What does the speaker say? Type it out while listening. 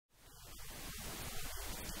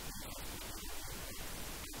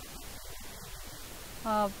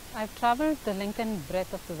I've traveled the length and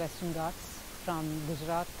breadth of the Western Ghats from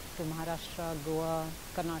Gujarat to Maharashtra, Goa,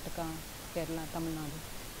 Karnataka, Kerala, Tamil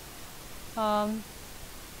Nadu.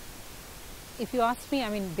 If you ask me, I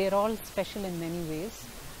mean, they're all special in many ways,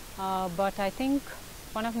 but I think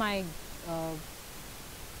one of my,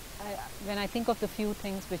 when I think of the few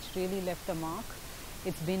things which really left a mark,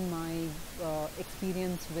 it's been my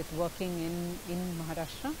experience with working in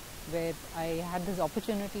Maharashtra, where I had this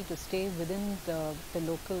opportunity to stay within the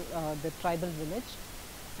local, the tribal village,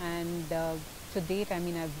 and to date, I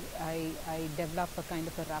mean, I developed a kind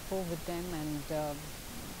of a rapport with them, and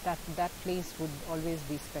that place would always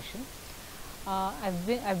be special.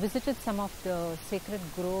 I've visited some of the sacred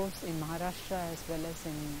groves in Maharashtra as well as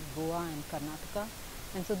in Goa and Karnataka.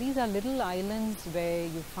 And so these are little islands where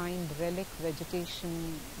you find relic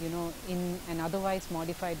vegetation, you know, in an otherwise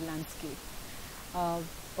modified landscape.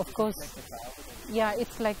 Of course, yeah,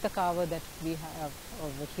 it's like the kava that we have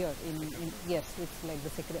over here. Yes, it's like the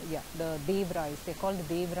sacred, yeah, the Dev rice. They're called the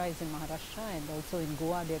Dev rice in Maharashtra, and also in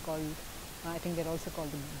Goa they're called, I think they're also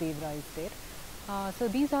called the Dev rice there. So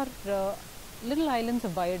these are little islands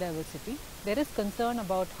of biodiversity. There is concern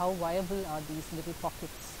about how viable are these little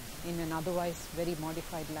pockets in an otherwise very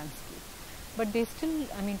modified landscape. But they still,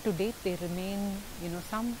 I mean, to date they remain, you know,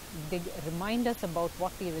 they remind us about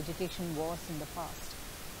what the vegetation was in the past.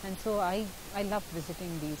 And so I love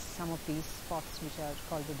visiting some of these spots which are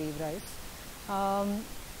called the Dev rice.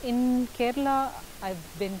 In Kerala,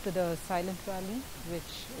 I've been to the Silent Valley,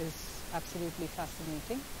 which is absolutely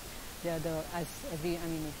fascinating. They are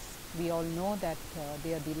we all know that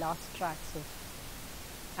they are the last tracts of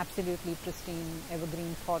absolutely pristine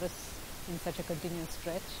evergreen forests in such a continuous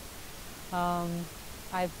stretch.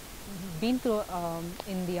 I've been to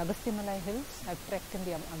in the Agastyamalai Hills. I've trekked in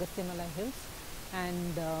the Agastyamalai Hills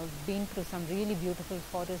and been through some really beautiful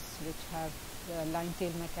forests which have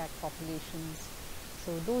line-tailed macaque populations.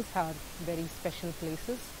 So those are very special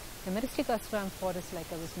places. The Meristic Ashram forest, like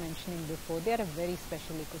I was mentioning before, they are a very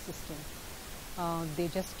special ecosystem. They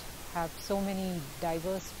just have so many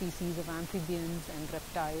diverse species of amphibians and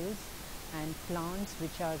reptiles and plants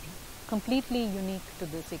which are completely unique to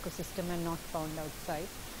this ecosystem and not found outside.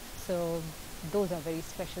 So those are very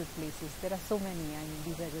special places. There are so many, and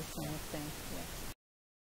these are just some of them. Yeah.